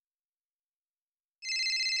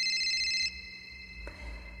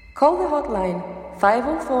Call the hotline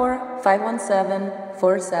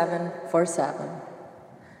 504-517-4747.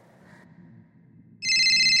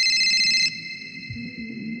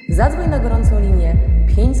 Zadzwoń na gorącą linię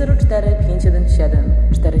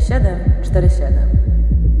 504-517-4747.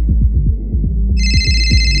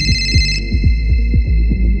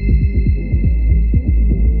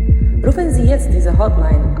 Rufen Sie jetzt diese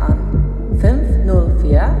Hotline an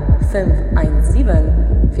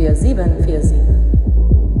 504-517-4747.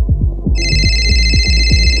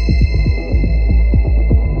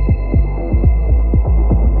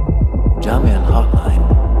 Llame al hotline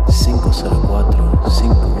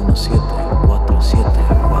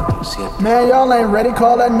 504-517-4747. Man, y'all ain't ready.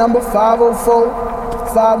 Call that number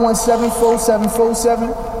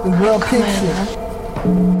 504-517-4747. The real kick shit.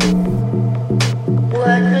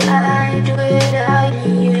 What will I do without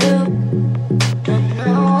you? Don't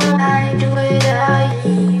know what I do without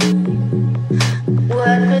you.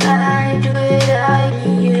 What will I do without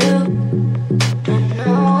you? Don't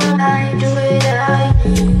know what I do without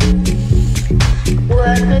you.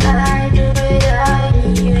 What will I do without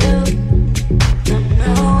you? Don't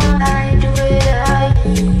know what I do without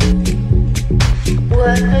you.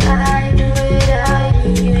 What will I do without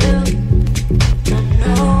you? Don't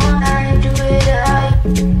know.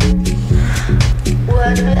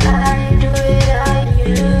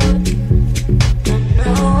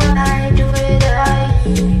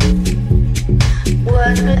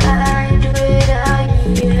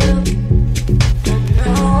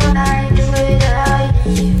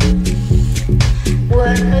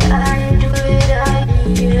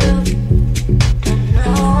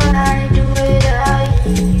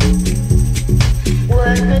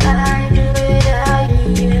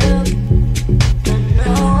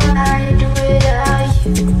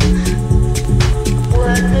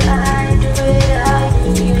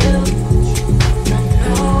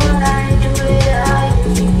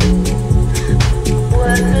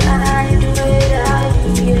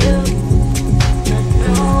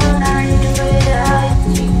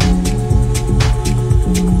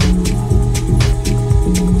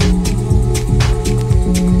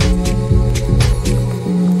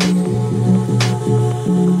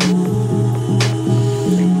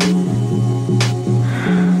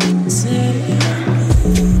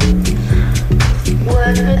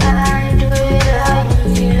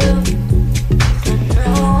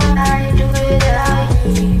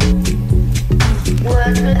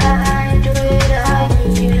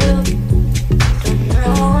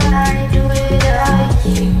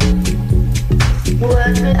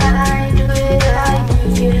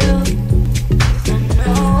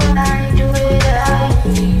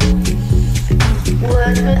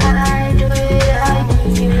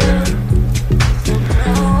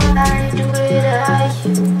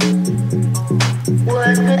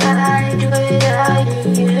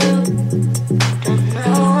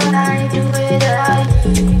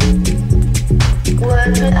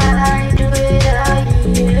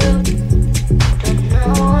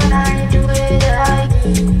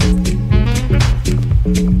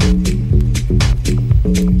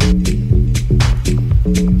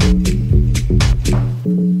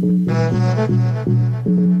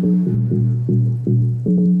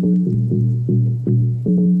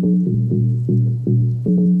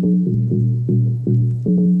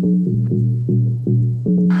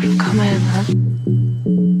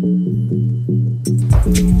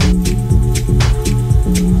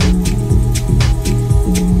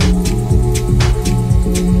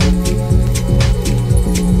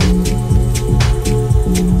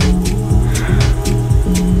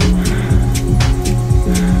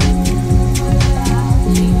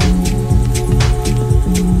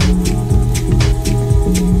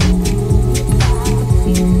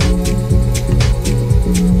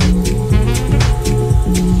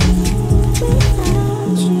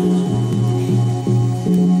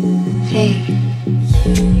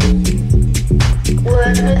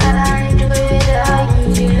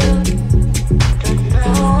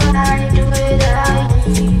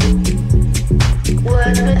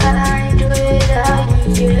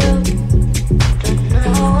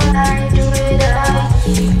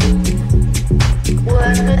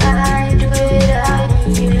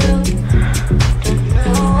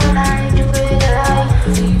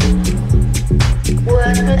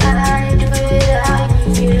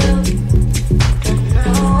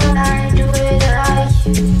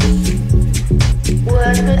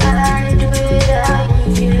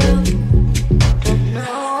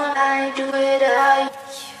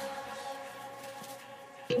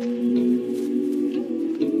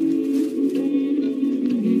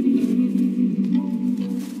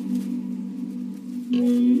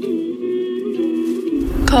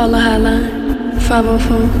 Call the hotline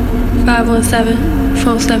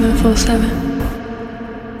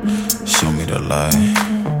 504-517-4747. Show me the light.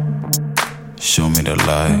 Show me the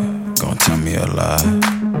light. Gon' tell me a lie.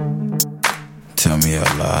 Tell me a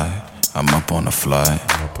lie. I'm up on the flight.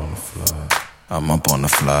 I'm up on the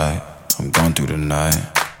flight. I'm going through the night.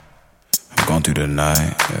 I'm going through the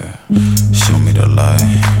night. Yeah. Show me the light.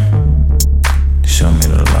 Show me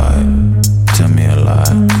the light. Tell me a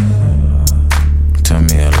lie. Tell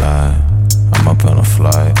me a lie. I'm up on a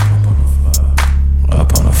flight.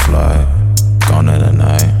 Up on a flight. Gone in the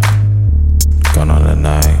night. Gone on the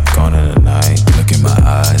night. Gone in the night. Look in my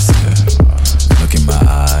eyes. Yeah. Look in my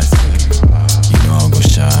eyes. Yeah. You know I'm gon'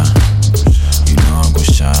 shine. You know I'm gon'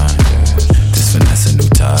 shine. Yeah. This finesse a new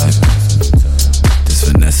type. This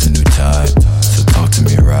finesse a new type. So talk to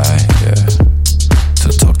me right. Yeah. So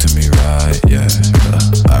talk to me right. Yeah.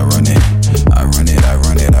 I run it. I run it. I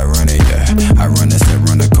run it. I run it. Yeah. I run this and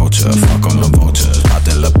run the culture. Fuck all the vultures. Pop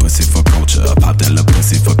that little pussy for culture. Pop that little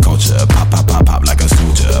pussy for culture. Pop, pop, pop, pop like a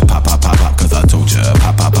soldier. Pop, pop, pop, pop, cause I told ya.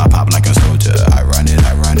 Pop, pop, pop, pop like a soldier. I run it,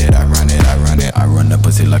 I run it, I run it, I run it. I run the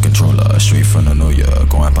pussy like controller. Straight from the lawyer.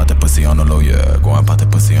 Go and pop the pussy on the lawyer. Go and pop the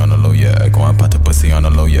pussy on the lawyer. Go and pop the pussy on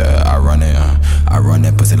the lawyer. I run it, I run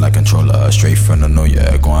that pussy like controller. Straight from the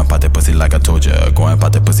lawyer. Go and pop the pussy like I told ya. Go and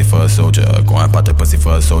pop the pussy for a soldier. Go and pop the pussy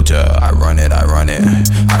for a soldier. I run it, I run it.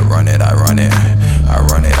 I run it, I run it. I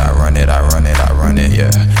run it, I run it, I run it, I run it,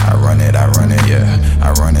 yeah. I run it, yeah.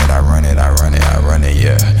 I run it, I run it, I run it, I run it,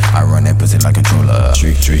 yeah. I run that pussy like controller.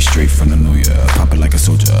 Straight from the new year. Pop it like a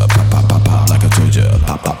soldier. Pop, pop, pop, pop like I told ya.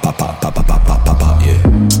 Pop, pop, pop, pop, pop, pop, pop, pop, pop, yeah.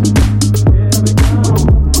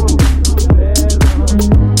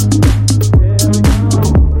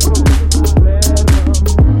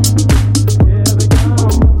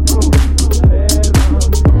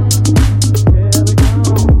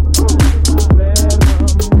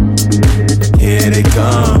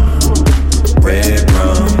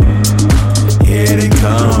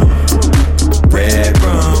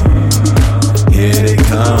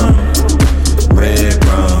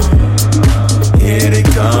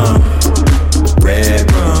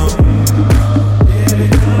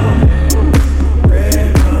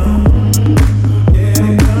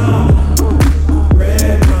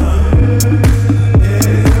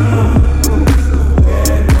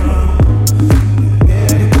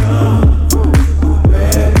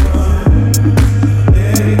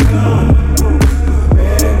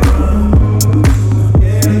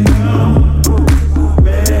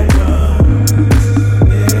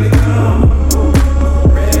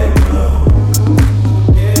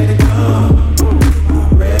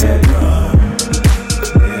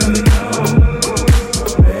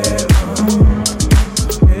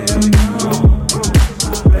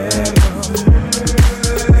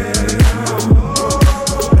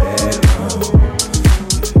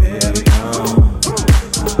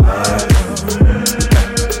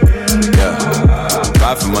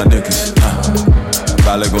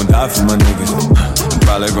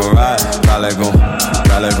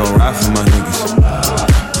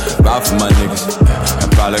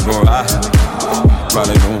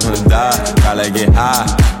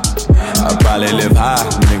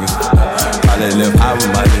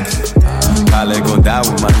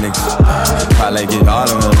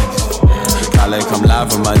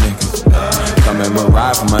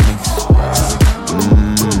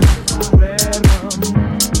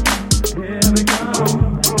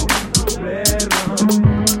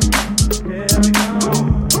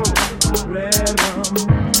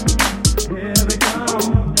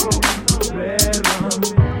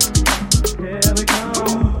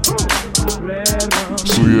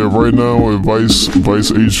 Right now at Vice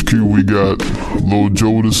HQ, we got Lil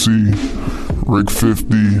Jodeci, Rick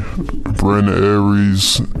 50, Brandon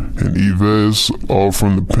Aries, and Yves, all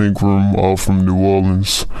from the Pink Room, all from New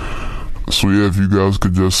Orleans. So yeah, if you guys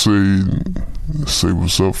could just say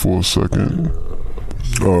what's up for a second.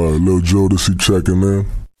 Alright, Lil Jodeci checking in.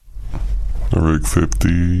 Rick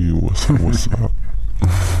 50, what's up?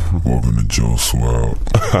 Welcome to Joe Swell.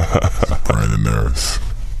 Brandon Aries.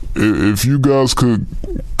 If you guys could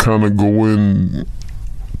kind of go in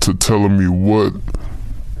to telling me what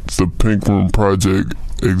the Pink Room Project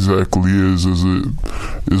exactly is. Is it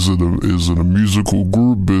a musical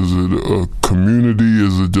group? Is it a community?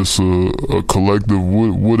 Is it just a collective?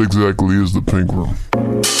 What exactly is the Pink Room?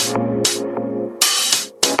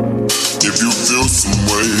 If you feel some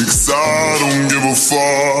way, 'cause I don't give a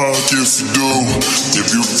fuck if you do.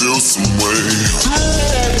 If you feel some way,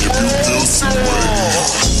 if you feel some way.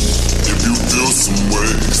 If you feel some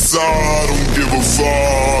way, 'cause I don't give a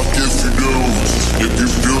fuck if you do. If you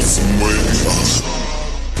feel some way,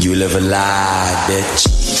 You live a lie, bitch.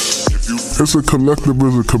 It's a collective,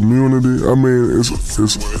 it's a community. I mean,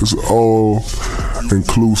 it's all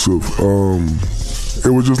inclusive. It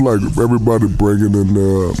was just like everybody bringing in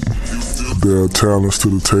their talents to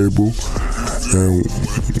the table, and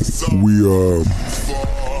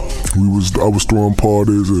I was throwing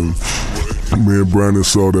parties, and me and Brandon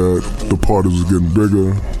saw that the parties was getting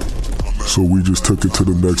bigger, so we just took it to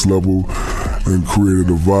the next level and created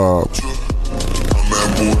a vibe.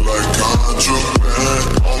 All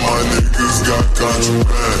my niggas got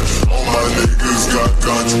contraband. All my niggas got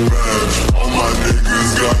contraband. All my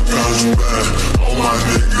niggas got contraband. All my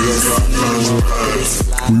niggas got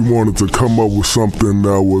contraband. We wanted to come up with something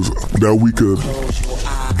that we could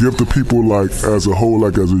give to people like as a whole,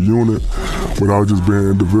 like as a unit, without just being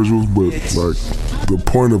individuals. But like the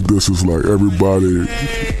point of this is like everybody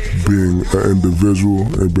being an individual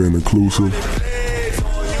and being inclusive.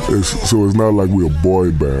 So it's not like we're a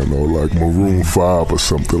boy band or like Maroon 5 or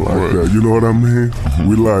something like that. You know what I mean?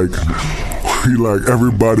 We like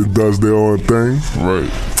everybody does their own thing.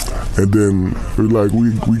 Right. And then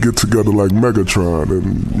we get together like Megatron,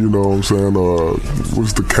 and you know what I'm saying,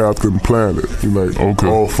 what's the Captain Planet?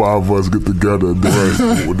 All five of us get together, and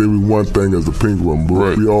then we one thing as the Pink Room,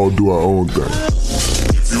 but we all do our own thing.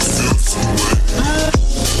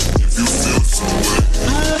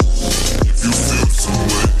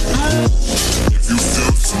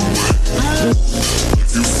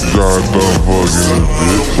 John Thumb fucking this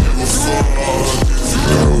bitch.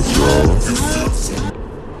 Y'all.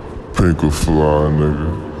 Pink or fly, nigga.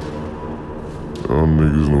 Y'all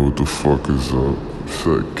niggas know what the fuck is up.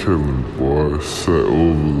 Set killing, boy. Set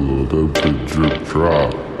overload. That big drip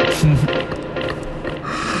drop.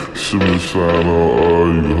 Shimmy shine on all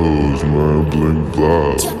you hoes, man. Blink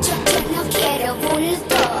block.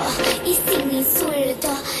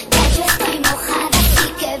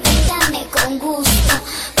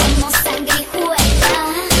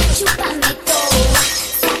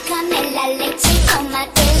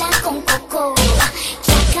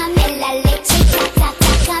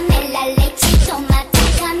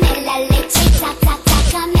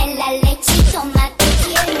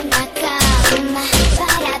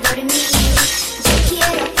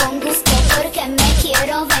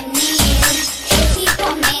 Quiero ver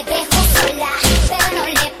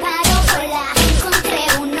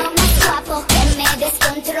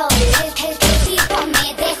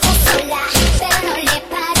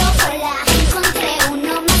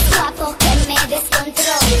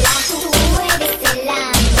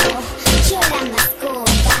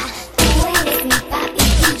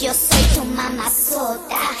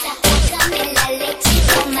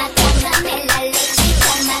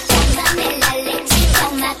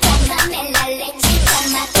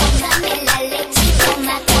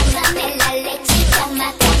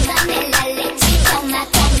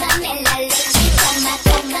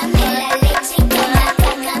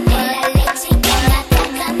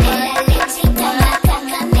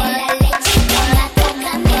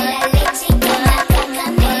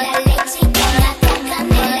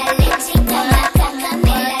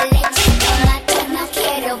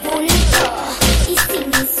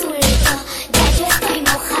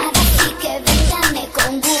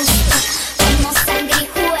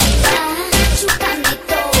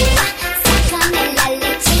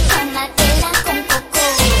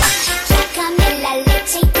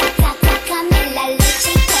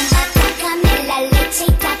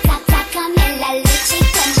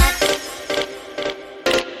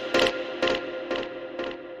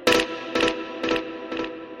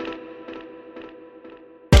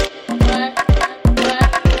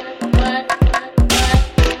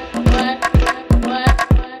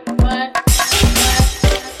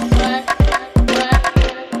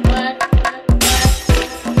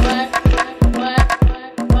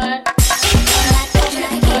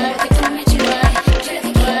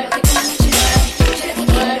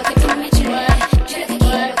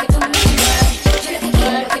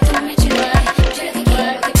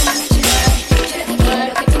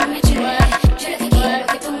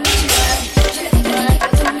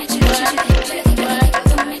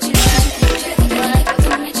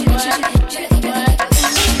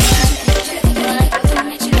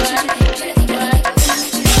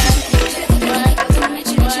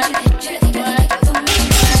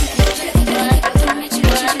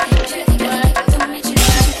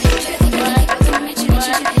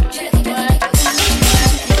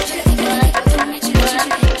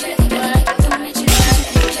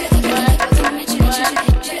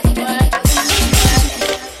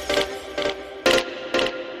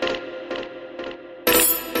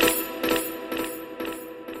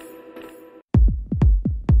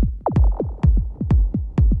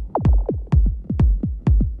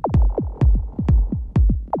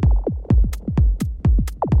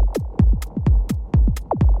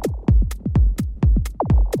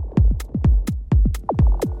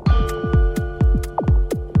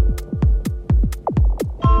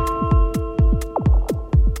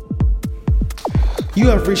You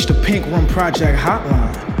have reached the Pink Room Project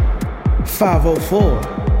hotline.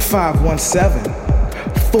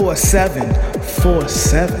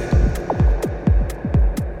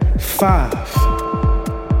 504-517-4747. 5.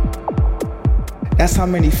 That's how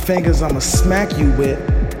many fingers I'ma smack you with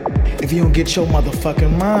if you don't get your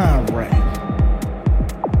motherfucking mind right.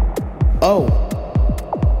 Oh.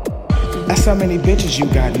 That's how many bitches you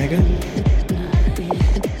got, nigga.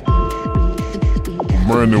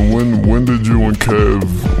 Brandon, when did you and Kev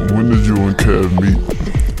meet?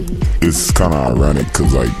 It's kind of ironic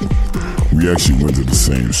because like we actually went to the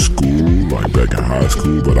same school, like back in high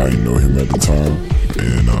school, but I didn't know him at the time.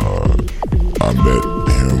 And I met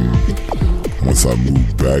him once I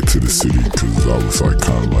moved back to the city because I was like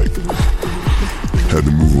kind of like had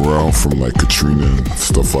to move around from like Katrina and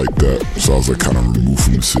stuff like that. So I was like kind of removed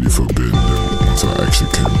from the city for a bit. And then once I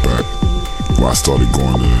actually came back, when I started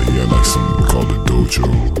going to, he had like something called the dojo.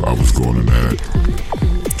 I was going to that.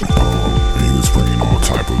 And he was bringing all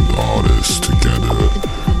type of artists together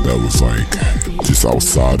that was like just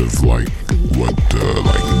outside of like what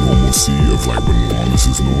like normalcy of like what New Orleans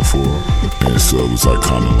is known for. And so it was like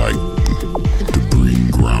kind of like the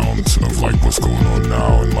breeding grounds of like what's going on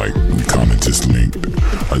now, and like we kind of just linked.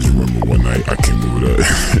 I just remember one night I came over there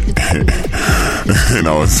and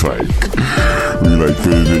I was like, we like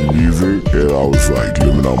putting in music, and I was like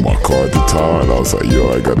living out my car at the time, and I was like,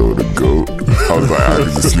 yo, I got nowhere to go. I was like, I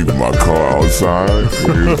could just sleep in my car outside.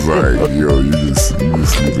 And he was like, yo, you just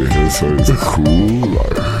sleep in here, so it's cool,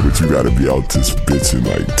 like, but you gotta be out this bitch in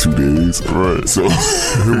like 2 days. Right. So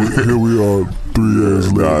here we are 3 years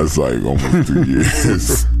later. Now it's like almost 3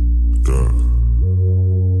 years.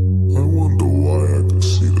 I wonder why I can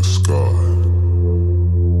see the sky.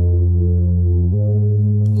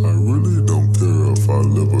 I really don't care if I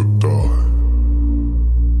live or die.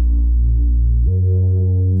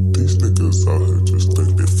 These niggas out here just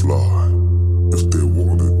think they fly. If they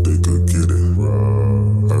want it, they could get it.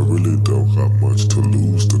 I really don't got much to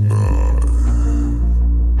lose tonight.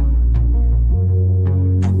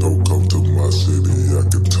 Don't come to my city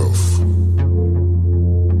acting tough.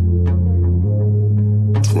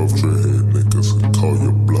 12 dreadhead niggas can call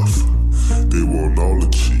your bluff. They want all the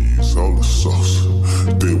cheese, all the sauce.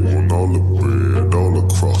 They want all the bread, all the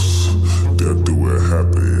cross. They'll do it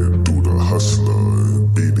happy and do the hustler and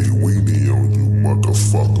beanie weenie on you,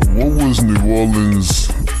 motherfucker. What was New Orleans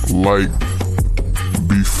like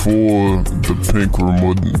before the Pink Room?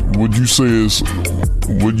 Would you say is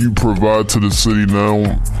what you provide to the city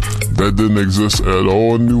now that didn't exist at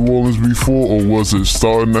all in New Orleans before, or was it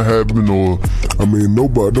starting to happen? Or I mean, no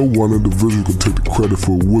one individual can take the credit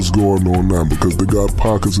for what's going on now because they got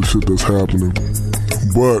pockets of shit that's happening.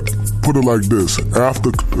 But put it like this: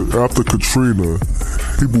 after Katrina,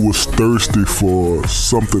 people was thirsty for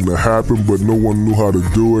something to happen, but no one knew how to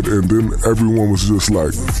do it, and then everyone was just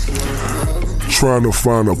like trying to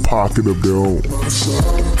find a pocket of their own.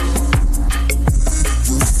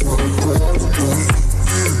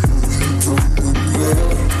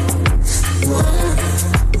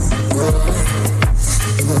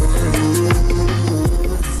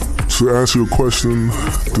 To answer your question,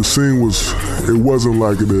 the scene it wasn't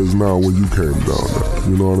like it is now when you came down there.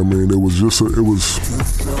 You know what I mean? It was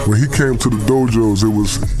when he came to the dojos, it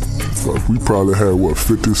was, we probably had,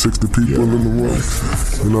 50, 60 people in the room.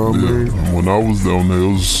 You know what I mean? When I was down there,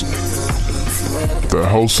 it was, the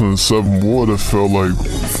house in 7th Ward, it felt like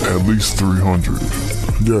at least 300.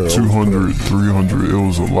 Yeah. 200, 300, it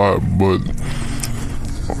was a lot. But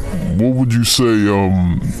what would you say,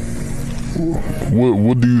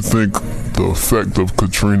 what do you think the effect of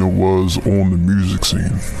Katrina was on the music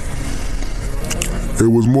scene? It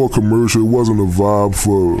was more commercial. It wasn't a vibe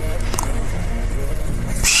for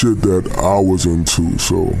shit that I was into.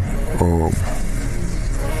 So,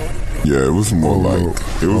 yeah, it was more like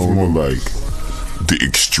the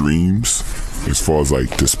extremes as far as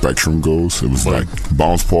like the spectrum goes. It was like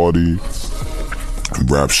bounce party,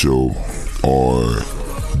 rap show, or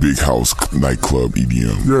big house nightclub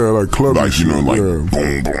EDM. Yeah, like club, like you know, like boom,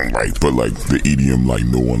 boom, like, but like the EDM, like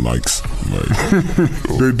no one likes. Like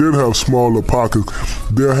they did have smaller pockets.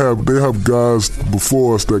 They have guys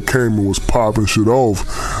before us that came and was popping shit off,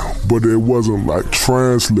 but it wasn't like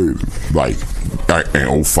translated. Like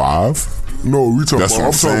in 05. No, we talking that's about. What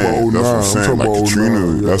I'm saying. That's what I'm saying. Like Katrina.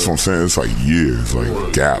 09, yeah. That's what I'm saying. It's like years,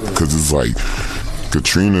 like gap, because it's like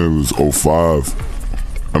Katrina was 05.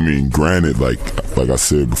 I mean, granted, like I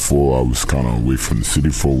said before, I was kind of away from the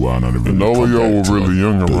city for a while. And all of y'all were really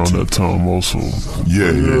young around that time also.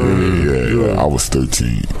 Yeah. I was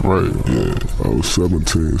 13. Right. Yeah. I was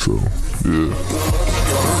 17, so. Yeah.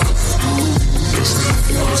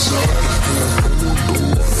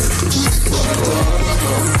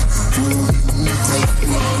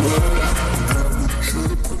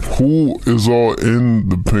 Who is all in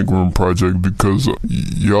the Pink Room Project? Because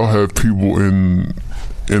y'all have people in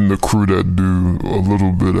the crew that do a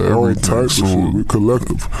little bit of all everything. types of shit. We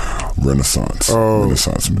collective. Renaissance man.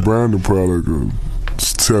 Brandon probably could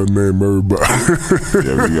tell name everybody.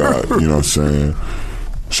 Yeah, we got, you know what I'm saying?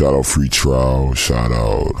 Shout out Free Trial. Shout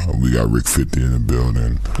out. We got Rick 50 in the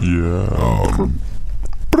building. Yeah.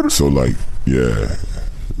 So like, yeah,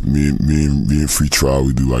 me and Free Trial,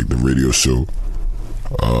 we do like the radio show,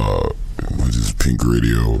 which is Pink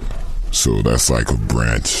Radio. So that's like a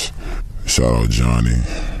branch. Shout out Johnny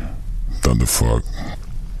Thunderfuck.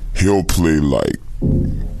 He'll play like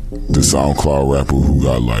the SoundCloud rapper who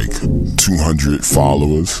got like 200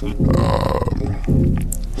 followers.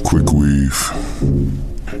 Quick Weave.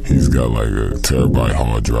 He's got like a terabyte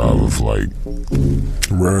hard drive of like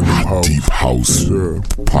random deep house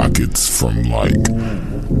pockets from like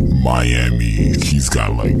Miami. He's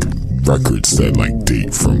got like records that like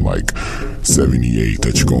date from like 78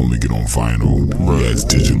 that you can only get on vinyl. He has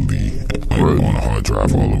digitally like on a hard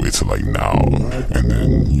drive all the way to like now. And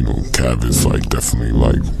then, you know, Cav is like definitely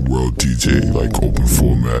like world DJ, like open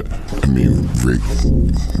format. I mean, Rick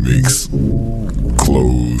makes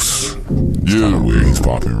clothes. Yeah, where he's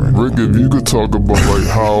popping right Rick, if you could talk about like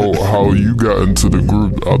how you got into the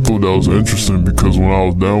group, I thought that was interesting because when I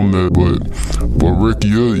was down there, but Rick,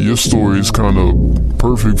 your story is kind of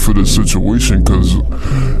perfect for this situation because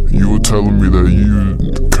you were telling me that you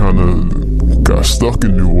kind of got stuck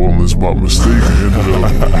in New Orleans by mistake.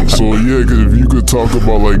 So yeah, if you could talk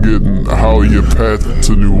about like getting how your path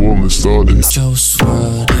to New Orleans started. Joe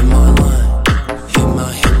Swirl in my line, hit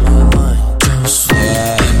my line. Joe Swirl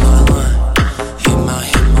in my line, hit my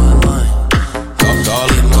line. Call up,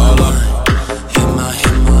 hit my line. Call up,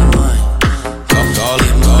 hit my line. Joe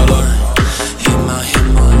Swirl,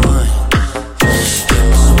 hit my bus. Joe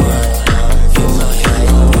Swirl,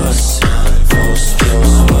 hit my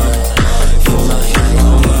bus.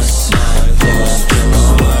 Joe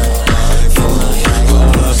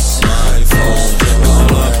Swirl,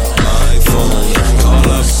 hit my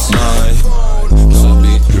bus.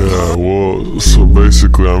 Yeah, well, so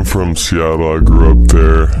basically I'm from Seattle. I grew up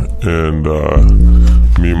there, and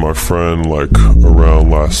me and my friend, like around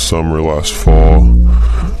last fall,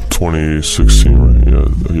 2016, right?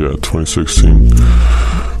 Yeah, 2016.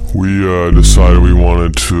 We decided we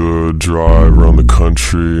wanted to drive around the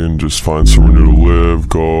country and just find somewhere new to live,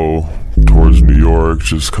 go towards New York.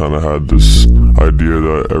 Just kind of had this idea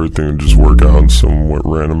that everything would just work out in some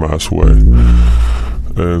random ass way.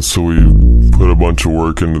 And so we put a bunch of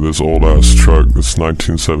work into this old ass truck, this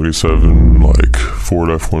 1977 like Ford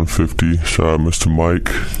F-150. Shout out Mr. Mike,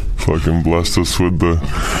 fucking blessed us with the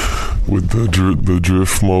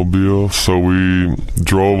drift mobile. So we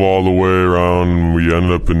drove all the way around. We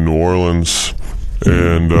ended up in New Orleans,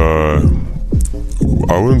 and I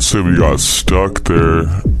wouldn't say we got stuck there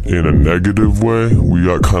in a negative way. We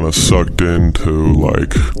got kind of sucked into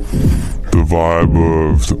like the vibe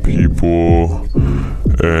of the people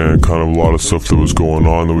and kind of a lot of stuff that was going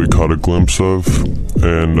on that we caught a glimpse of,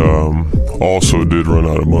 and also did run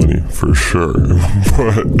out of money for sure.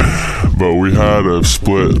 but we had a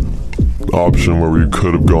split option where we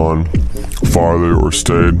could have gone farther or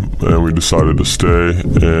stayed, and we decided to stay.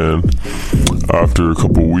 And after a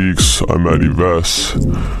couple weeks I met Yves,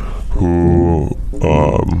 who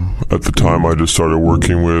at the time I just started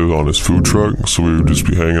working with on his food truck. So we would just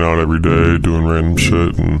be hanging out every day doing random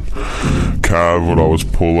shit, and Cav would always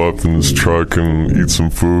pull up in his truck and eat some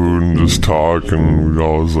food and just talk, and we'd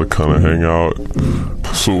always like kind of hang out.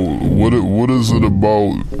 So what is it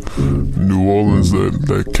about New Orleans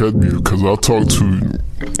that kept you? Because I talked to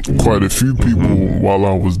quite a few people while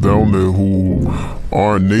I was down there who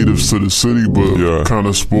aren't natives to the city, but kind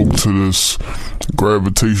of spoke to this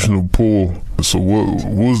gravitational pull. So what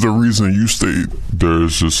was the reason you stayed?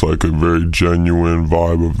 There's just like a very genuine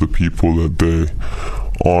vibe of the people that they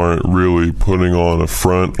aren't really putting on a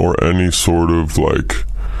front or any sort of like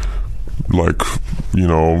you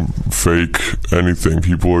know, fake anything.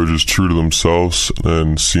 People are just true to themselves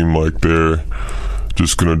and seem like they're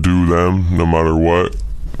just gonna do them no matter what.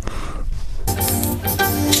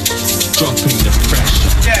 Dropping the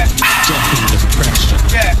pressure, yeah. Dropping the pressure,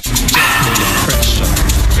 yeah. Dropping the pressure,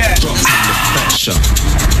 yeah. Dropping the pressure,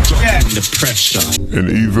 dropping the pressure. And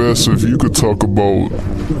Yves, if you could talk about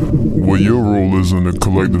what your role is in the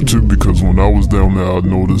collective too, because when I was down there, I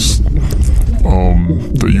noticed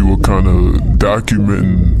that you were kind of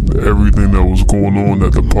documenting everything that was going on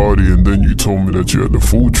at the party, and then you told me that you had the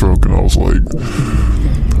food truck, and I was like,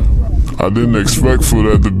 I didn't expect for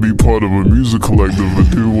that to be part of a music collective, a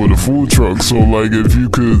dude with a food truck. So like, if you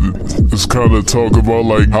could just kind of talk about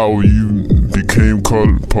like how you became part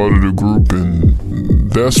of the group, and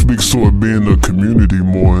that speaks to it being a community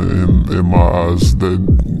more in my eyes, that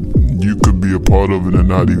you could be a part of it and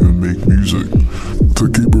not even make music. To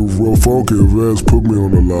keep it real funky, Vance put me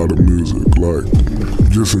on a lot of music, like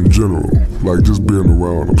just in general, like just being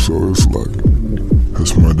around him. So it's like,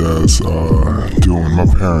 it's my dad's doing, my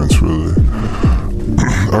parents really.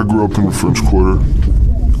 I grew up in the French Quarter.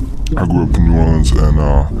 I grew up in New Orleans, and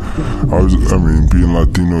being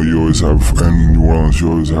Latino, you always have, and in New Orleans, you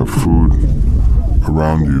always have food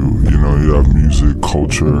around you. You know, you have music,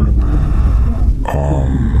 culture.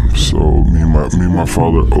 So me and my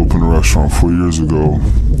father opened a restaurant 4 years ago,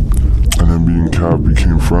 and then me and Cap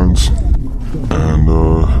became friends, and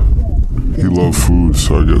he loved food,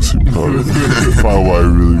 so I guess he probably why he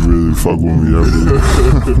really fuck with me every day.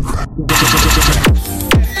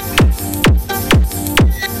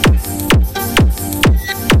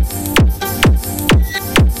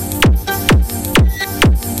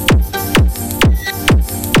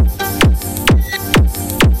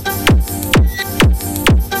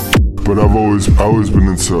 But I've always been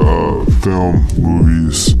into film,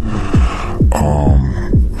 movies,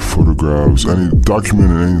 photographs,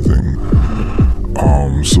 documenting anything.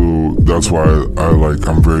 So that's why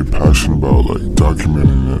I'm very passionate about like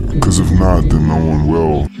documenting it. Because if not, then no one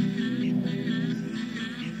will.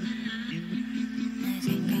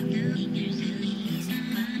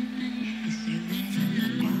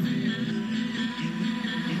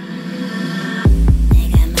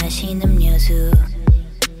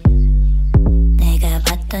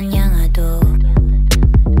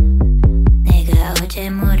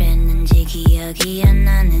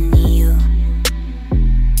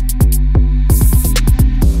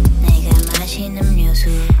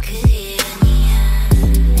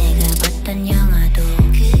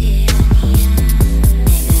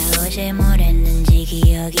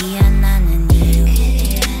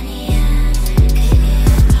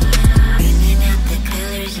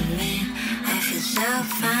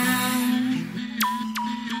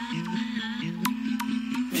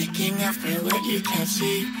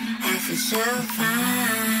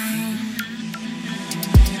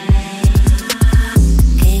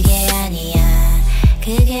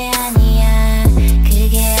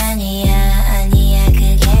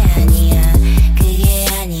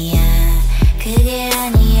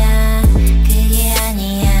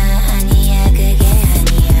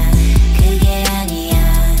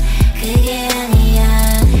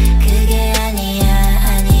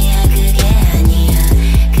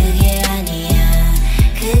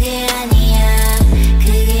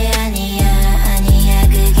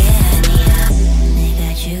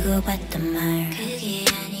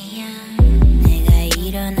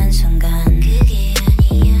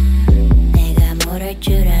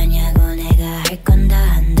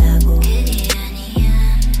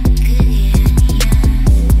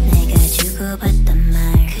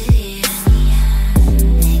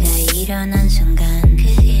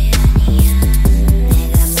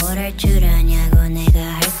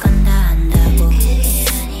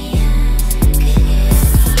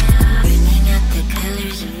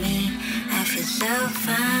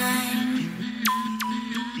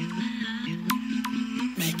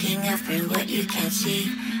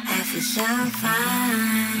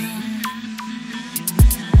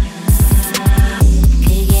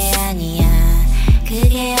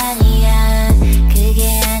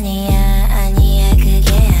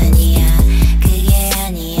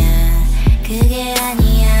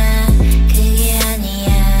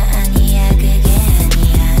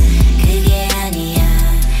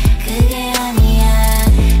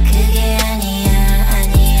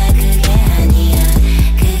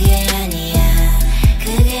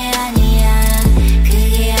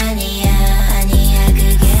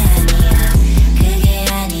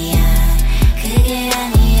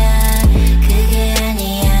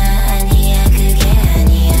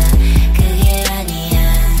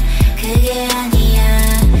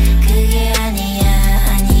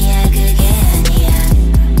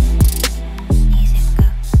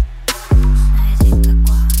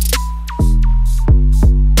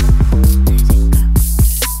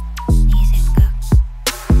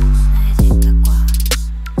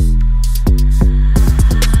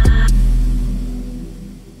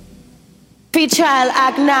 Trial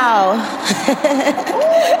act now.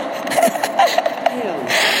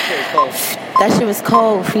 That shit was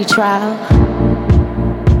cold, free trial.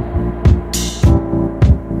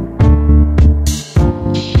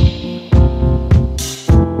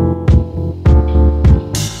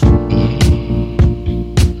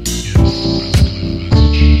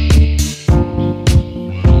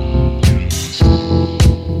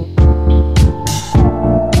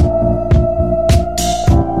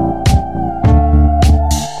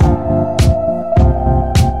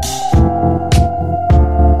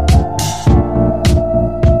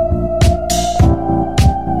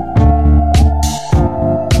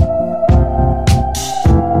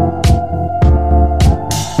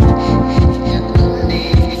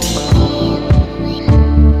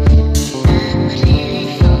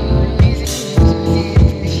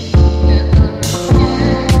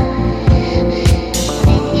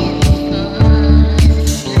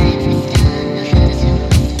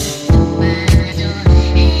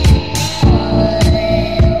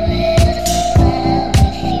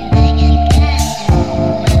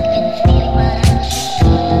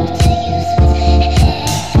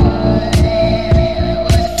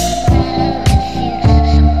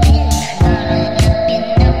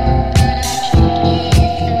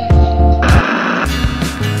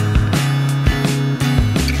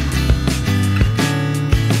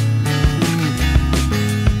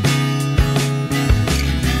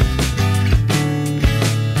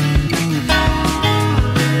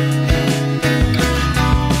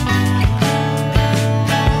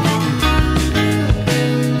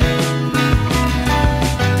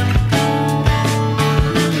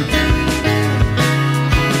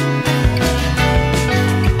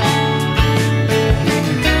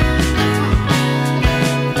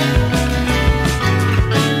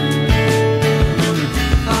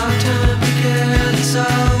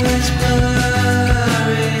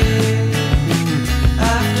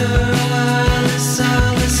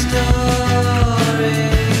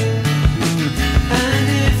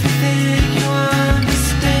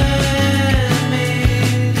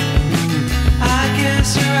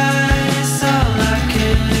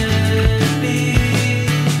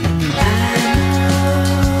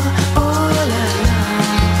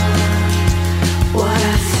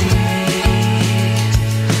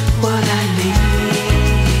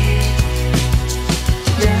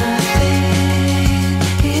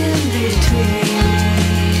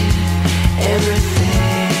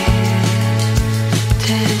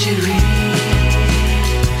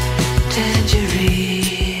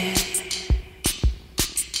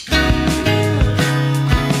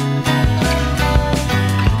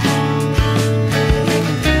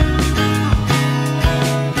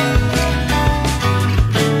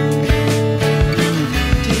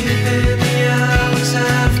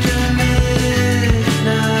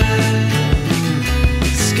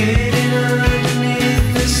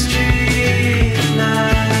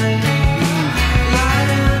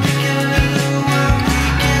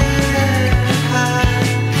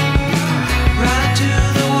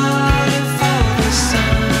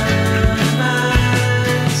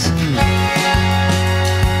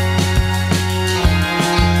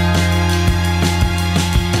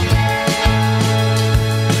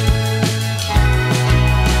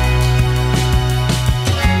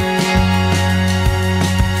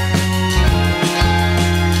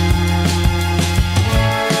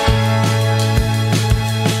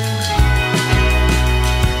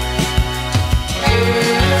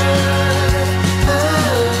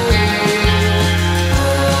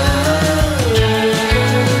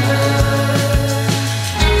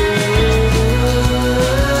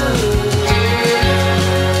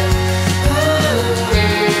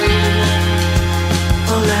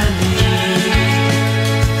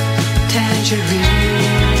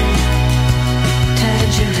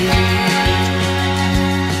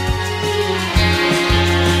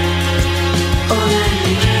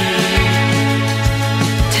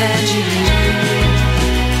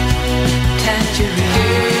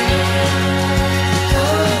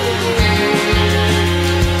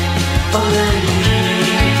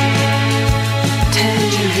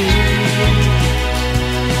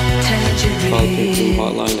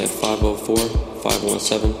 Hotline at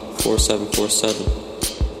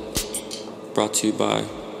 504-517-4747. Brought to you by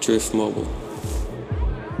Drift Mobile.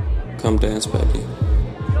 Come dance, baby.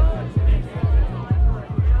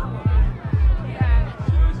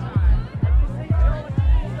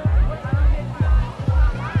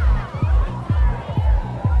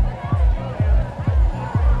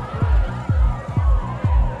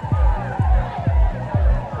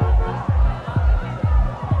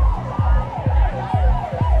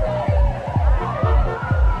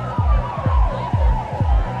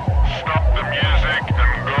 Stop the music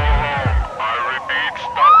and go home. I repeat,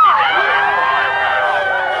 stop the music right now.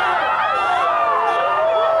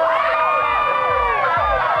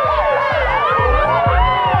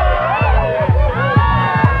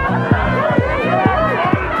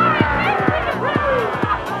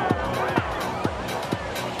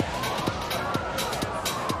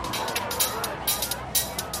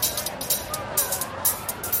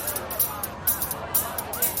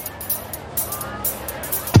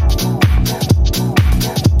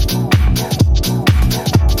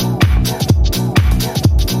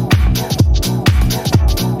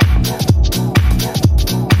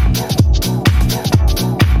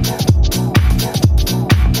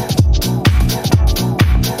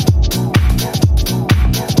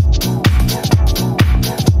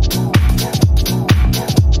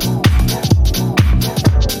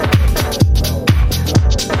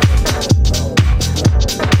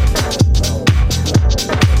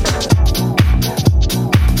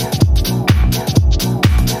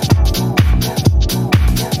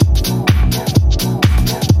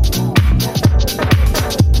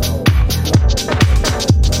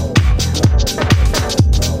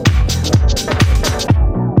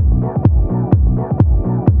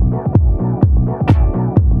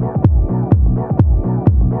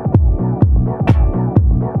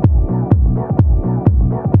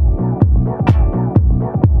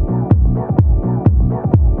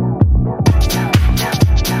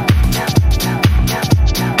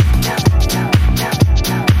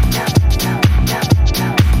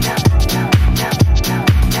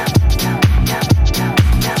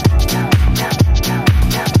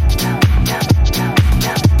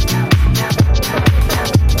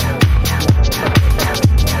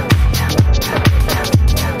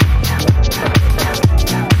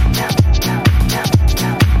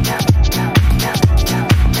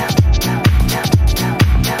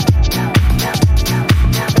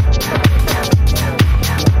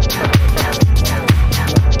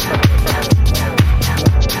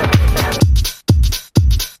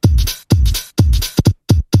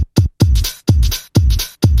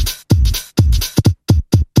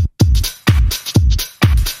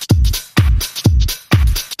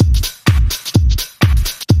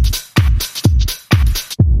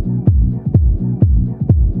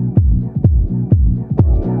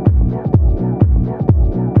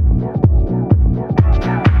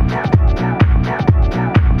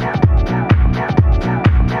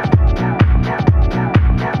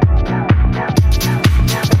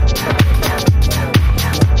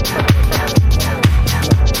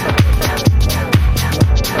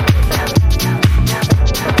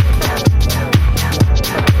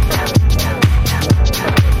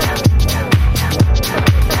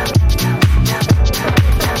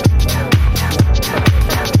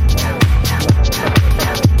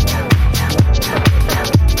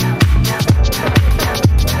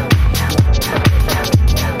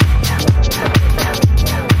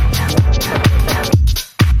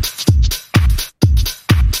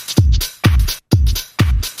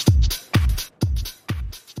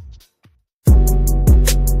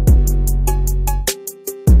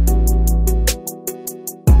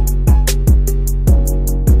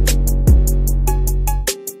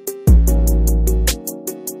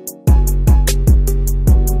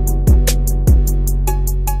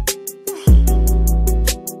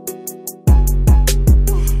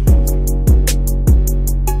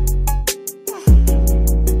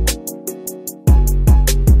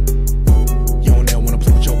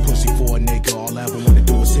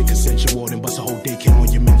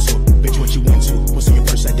 mental. Bitch, what you into? What's in your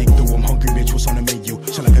purse? I dig through. I'm hungry, bitch. What's on the menu?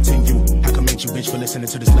 Shall I continue? I commend you, bitch, for listening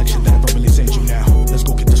to this lecture that I verbally sent you now. Let's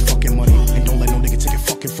go get this fucking money. And don't let no nigga take it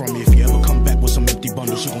fucking from me. If you ever come back with some empty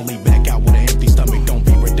bundles, you gon' leave back out with an empty stomach. Don't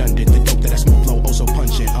be redundant. The dope that I smoke flow, oh so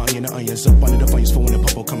pungent. Onion to onions up under the onions for when the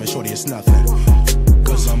purple coming shorty, it's nothing.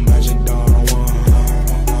 Cause I'm Magic Don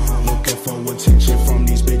Juan. Looking for attention from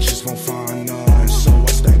these bitches, won't find none. So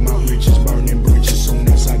I stack my riches, burning bridges soon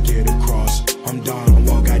as I get across. I'm Don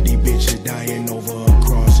Juan, got these bitches dying over a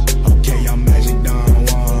cross. Okay, I'm Magic Don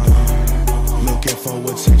Juan. Looking for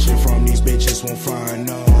attention from these bitches, won't find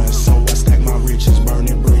none. So I stack my riches,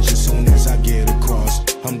 burning bridges soon as I get across.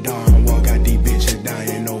 I'm Don Juan, got these bitches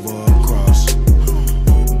dying over a cross.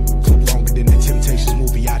 Clip longer than the Temptations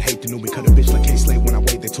movie, I'd hate the newbie. Cut a bitch like K-Slade when I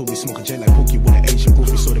wait, they totally smoke a J like Pookie with an Asian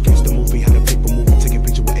groupie. So the gangsta movie, had a paper movie, taking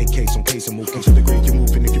picture with AKs on case and move. Into the grave, you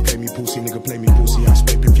moving, if you play me pussy, nigga play me pussy, I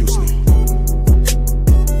spit profusely.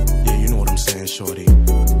 Yeah, you know what I'm saying, shorty.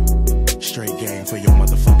 Straight game for your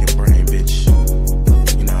motherfucking brain, bitch.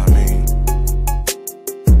 You know what I mean?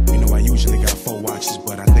 You know I usually got 4 watches,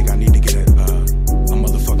 but I think I need to get a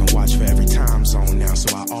motherfucking watch for every time zone now,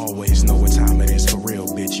 so I always know what time it is for real,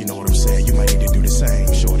 bitch. You know what I'm saying? You might need to do the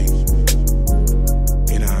same, shorty.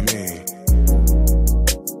 You know what I mean?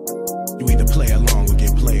 You either play along or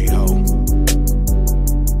get played, ho.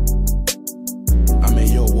 I'm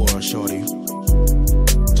in your world, shorty.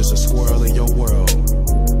 Just a squirrel in your world.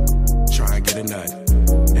 Try and get a nut,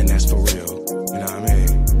 and that's for real. You know what I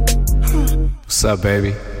mean? What's up,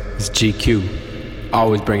 baby? It's GQ.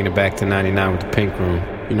 Always bringing it back to 99 with the Pink Room.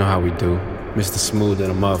 You know how we do. Mr. Smooth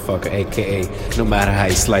and a motherfucker, a.k.a. no matter how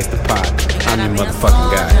you slice the pot, I'm your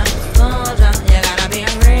motherfucking guy. You gotta be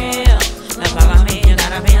real. That's all I mean. You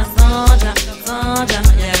gotta be a soldier. Soldier.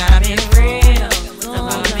 You gotta be real. That's all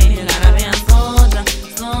I mean. You gotta be a soldier.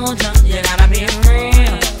 Soldier. You gotta be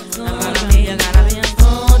real. That's all I mean. You gotta be a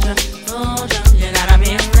soldier. Soldier. You gotta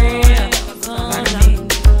be real. That's all I mean.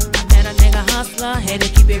 I met a nigga hustler, had to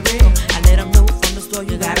keep it real. I let him know from the store,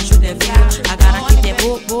 you gotta shoot that video. I gotta keep that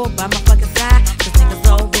bull by my fucking side. Cause niggas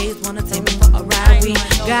always wanna take me for a ride. We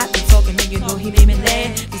got me talking and you know he made me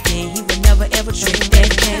laugh. He said he would never ever trick that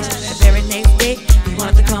cash. The very next day, he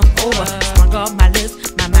wanted to come over. Sprung off my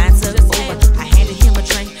list, my mind took over. I handed him a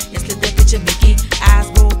drink and slid that picture Mickey. Eyes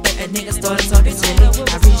rolled back, a nigga started talking silly.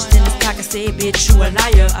 I reached in his pocket, said, bitch, you a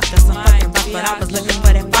liar. I felt some fucking rock, but I was looking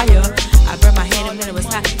for that fire. I burned my hand and when it was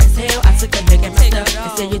hot as hell, I took a look at myself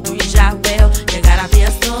and said, you do your job well. You gotta be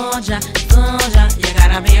a soldier, soldier. You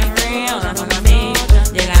gotta be real, that's what I mean.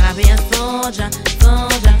 You gotta be a soldier,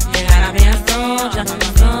 soldier. You gotta be a soldier,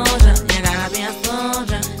 soldier. You gotta be a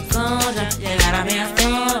soldier, soldier. You gotta be a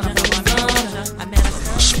soldier, soldier.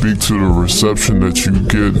 Speak to the reception that you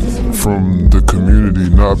get from the community,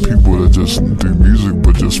 not people that just do music,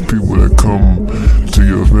 but just people that come to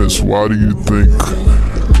your events. Why do you think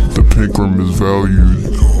the Pink Room is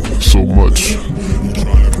valued so much?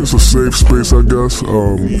 It's a safe space, I guess.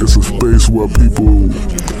 It's a space where people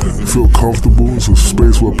feel comfortable. It's a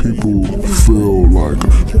space where people feel like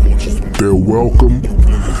they're welcome.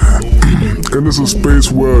 And it's a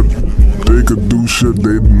space where they could do shit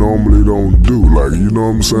they normally don't do. Like, you know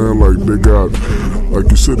what I'm saying? Like, they got, like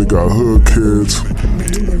you said, they got hood kids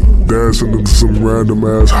dancing into some random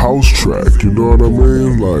ass house track. You know what I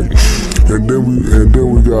mean? Like, and then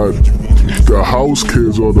we got the house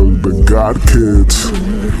kids or the God kids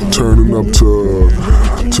turning up to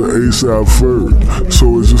ASAP Ferg.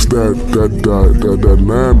 So it's just that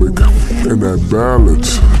dynamic and that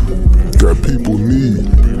balance that people need,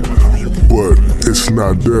 but it's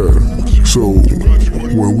not there. So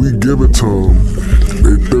when we give it to them,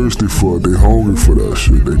 they thirsty for it, they hungry for that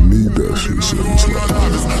shit, they need that shit. So it's like,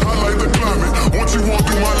 I like the climate. Once you walk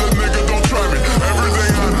through my little nigga, don't try me.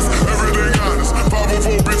 Everything honest, everything honest.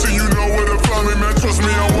 504 bitch, and you know where to find me, man. Trust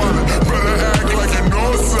me, I'm wildin'. Better act like you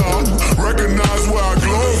know some. Recognize where I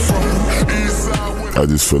glow from. East side. I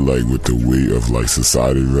just feel like with the weight of like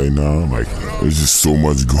society right now, like there's just so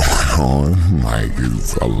much going on. Like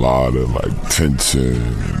it's a lot of like tension.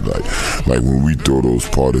 Like when we throw those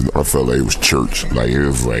parties, I felt like it was church. Like it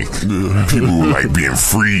was like people were like being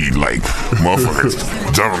freed, like motherfuckers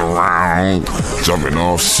jumping around, jumping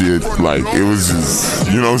off shit. Like it was just,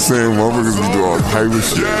 you know what I'm saying? Motherfuckers be doing all type of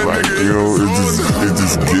shit. Like, you know, it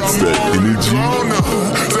just gets that energy.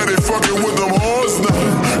 Said they fucking with them hoes now.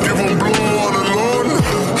 Give them blow on the Lord.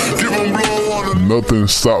 Give them blow on the nothing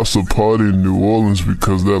stops a party in New Orleans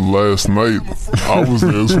because that last night I was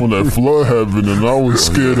there. It's when that flood happened, and I was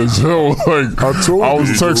scared as hell. Like I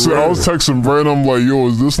was texting Brandon. I'm like, yo,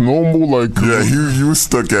 is this normal? Like, yeah, you was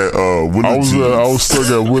stuck at Willie. I was stuck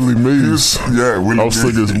at Willie Mays. I was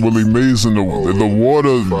stuck at Willie Mays, and the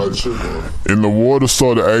water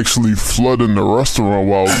started actually flooding the restaurant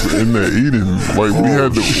while I was in there eating. Like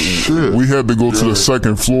we had to go to the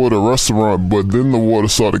second floor of the restaurant, but then the water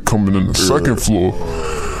started coming in the second floor.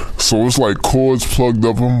 So it's like cords plugged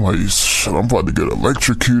up. I'm like, shit, I'm about to get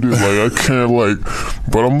electrocuted. Like I can't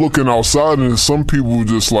but I'm looking outside and some people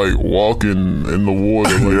just like walking in the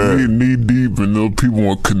water, like knee deep, and there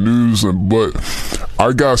people in canoes. But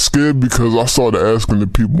I got scared because I started asking the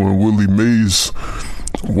people in Willie Mays,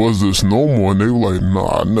 was this normal? And they were like,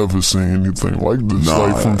 nah, I never seen anything like this.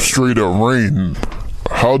 From straight up rain.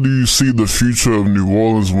 How do you see the future of New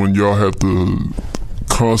Orleans when y'all have to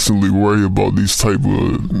constantly worry about these type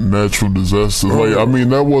of natural disasters? Like, I mean,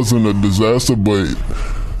 that wasn't a disaster, but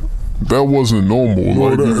that wasn't normal.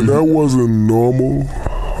 No, that wasn't normal.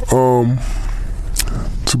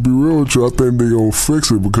 To be real with you, I think they gonna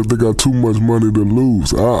fix it because they got too much money to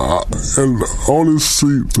lose. And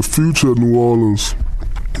honestly, the future of New Orleans,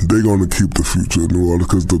 they gonna keep the future of New Orleans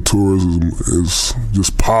because the tourism is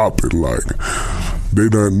just popping. Like they're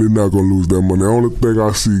not gonna lose that money. The only thing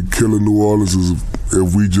I see killing New Orleans is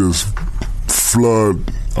if we just flood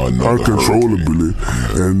uncontrollably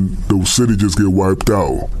and the city just get wiped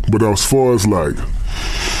out. But as far as like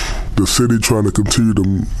the city trying to continue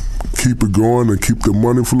to keep it going and keep the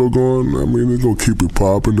money flow going, I mean, they're gonna keep it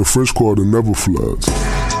popping. The French Quarter never floods.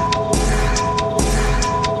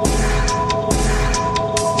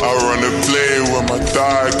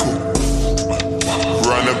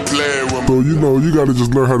 So, you know, you got to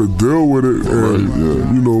just learn how to deal with it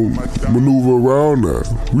and, you know, maneuver around that.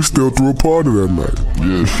 We still threw a party that night.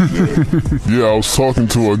 Yeah, I was talking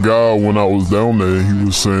to a guy when I was down there. He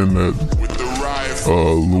was saying that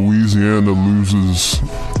Louisiana loses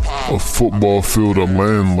a football field of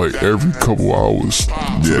land like every couple hours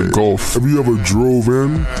to golf. If you ever drove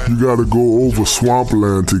in, you gotta go over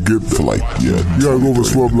swampland to get there. You gotta go over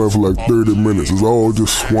swampland for like 30 minutes. It's all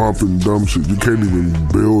just swamp and dumb shit. You can't even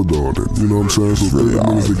build on it. You know what I'm saying? So 30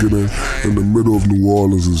 minutes to get in the middle of New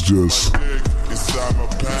Orleans is just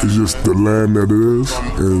the land that it is,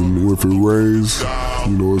 and if it rains,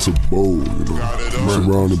 you know, it's a bowl, you know,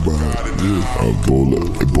 surrounded by a bowl of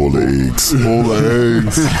eggs.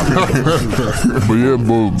 But yeah,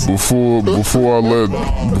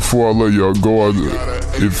 before I let y'all go,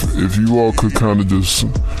 if you all could kind of just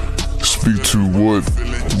speak to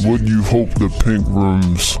what you hope the Pink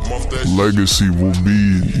Room's legacy will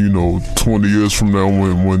be, you know, 20 years from now,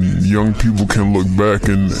 when young people can look back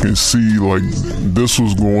and see like this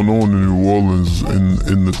was going on in New Orleans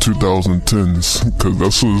in the 2010s, because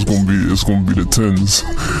that's what it's gonna be. It's gonna be the 10s.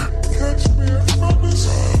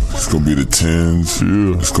 It's gonna be the 10s.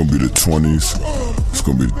 Yeah. It's gonna be the 20s. It's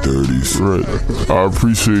gonna be the 30s. Right. I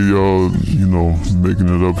appreciate y'all, you know, making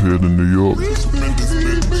it up here to New York.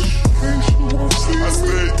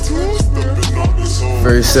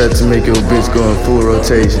 Very set to make your bitch go in full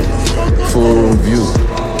rotation, full room view.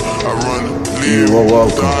 You are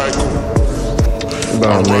welcome.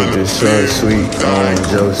 About to make this short, sweet,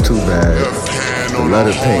 jokes too bad. The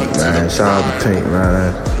letter Pink, man. Shout out to Pink,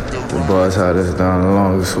 man. The boys had us down the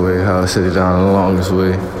longest way, House City down the longest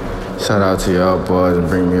way. Shout out to y'all boys and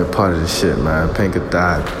bring me a part of the shit, man. Pink or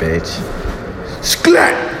die, bitch.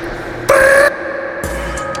 Sklat!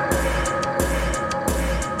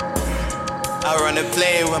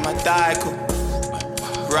 Play with my Daiko.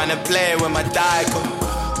 Run and play with my Daiko.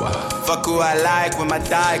 Fuck who I like with my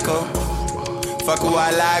Daiko. Fuck who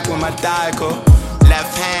I like with my Daiko.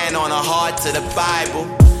 Left hand on a heart to the Bible.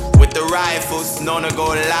 With the rifles, known to go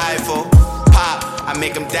live for. Pop, I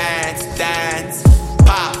make them dance, dance.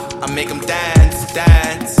 Pop, I make them dance,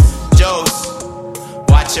 dance. Jokes,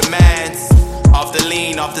 watch your mans. Off the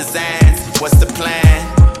lean, off the Zans. What's the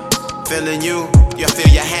plan? Feeling you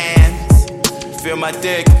feel your hands. Feel my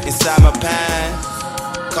dick inside my pants.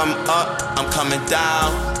 Come up, I'm coming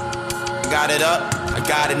down. Got it up, I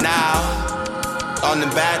got it now. On the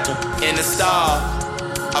bathroom, in the stall.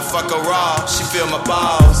 I fuck her raw, she feel my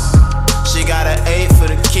balls. She got an 8 for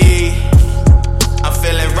the key. I'm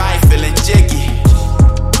feeling right, feeling jiggy.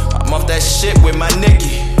 I'm off that shit with my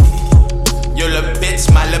Nicky. Your little bitch,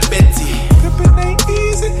 my little bitty. Flippin' ain't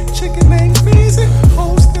easy, chicken ain't easy.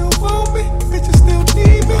 Hoes still want me, bitches still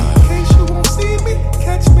need me. In case you won't see me,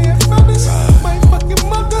 catch me at Brothers. My fucking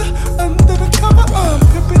mother under the cover.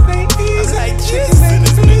 Flippin' ain't easy, chicken ain't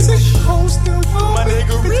easy. Hoes still want me,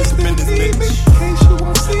 bitches still need me. In case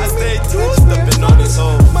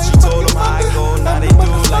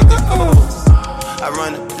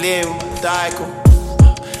plane with my Daiko.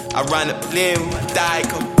 I run a plane with my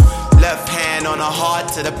Daiko. Left hand on the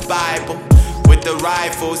heart to the Bible. With the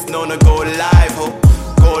rifles, known to go live, ho.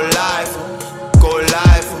 Go live, ho. Go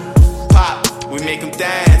live, ho. Pop, we make them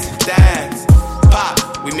dance, dance.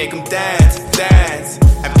 Pop, we make them dance, dance.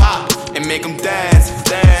 And pop, and make them dance,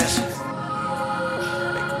 dance. Make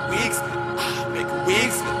a wig split, make a wig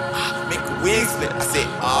split, make a wig split. I say,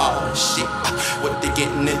 oh shit, what they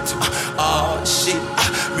getting into? Oh shit,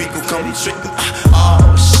 Rico come tripping.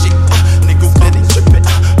 Oh shit, niggas steady tripping.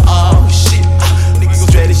 Oh shit, niggas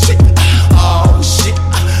steady tripping. Oh shit,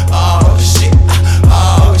 oh shit,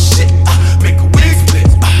 oh shit, make a wig split.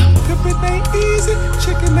 Pippin' ain't easy,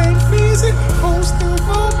 chicken ain't easy. Hoes still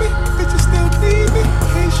want me, bitches still need me. In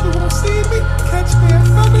case you won't see me, catch me in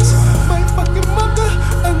runners. My fucking mother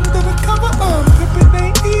under the cover. Pippin'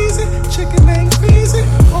 ain't easy, chicken ain't easy.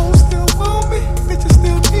 Hoes still want me, bitches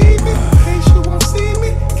still need me. In case you won't see me,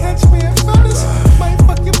 catch me in runners. My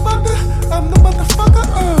fucking mother, I'm the motherfucker.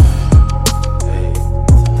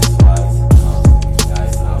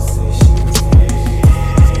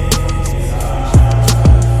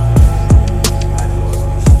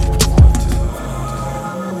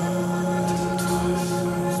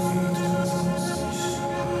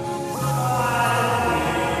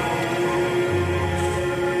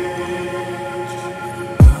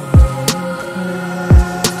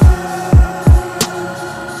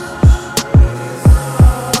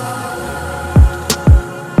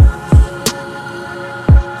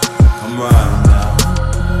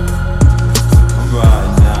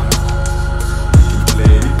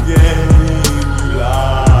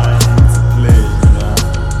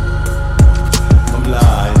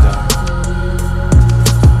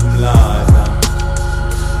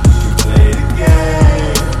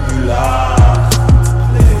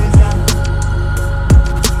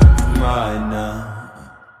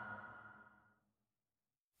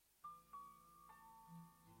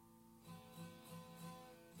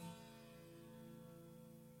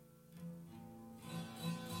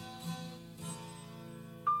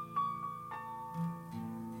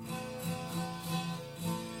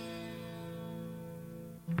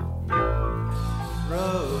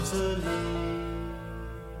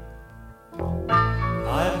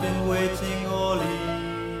 I've been waiting all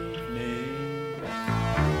evening,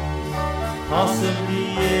 possibly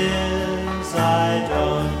years, I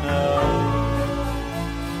don't know.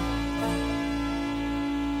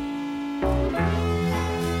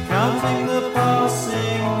 Counting the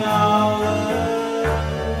passing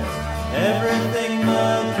hours, everything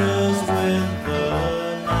merges with the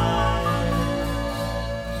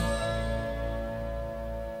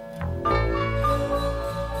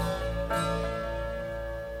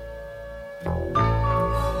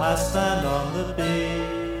I stand on the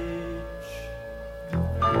beach,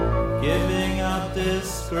 giving out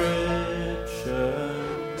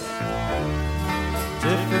descriptions,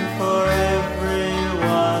 different for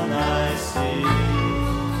everyone I see.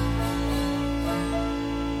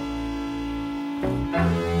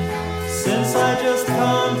 Since I just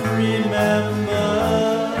can't remember,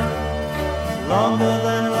 longer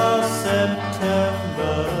than last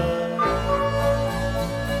September.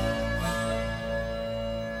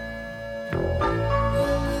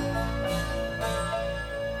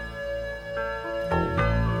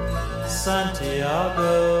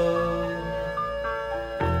 Santiago,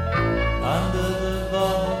 under the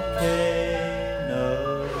volcano,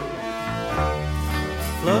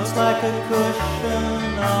 floats like a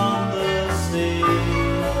cushion on the sea.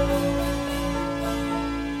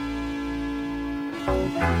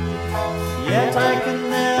 Yet I can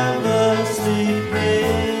never sleep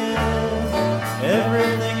here,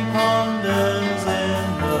 everything ponders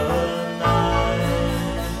in the night.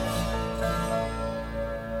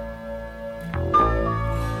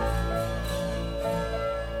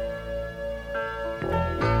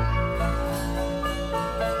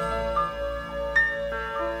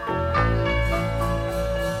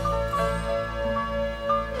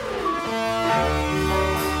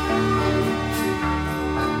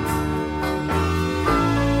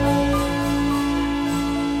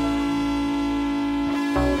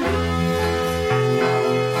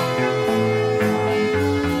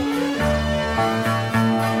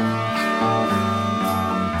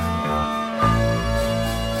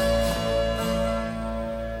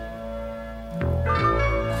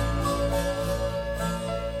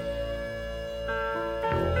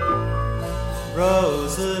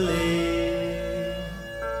 Rosalie,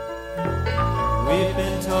 we've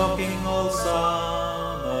been talking all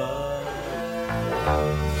summer,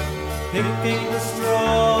 picking the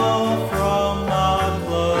straw from our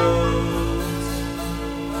clothes.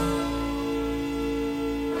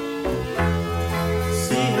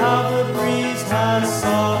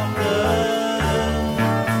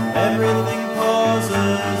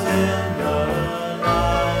 in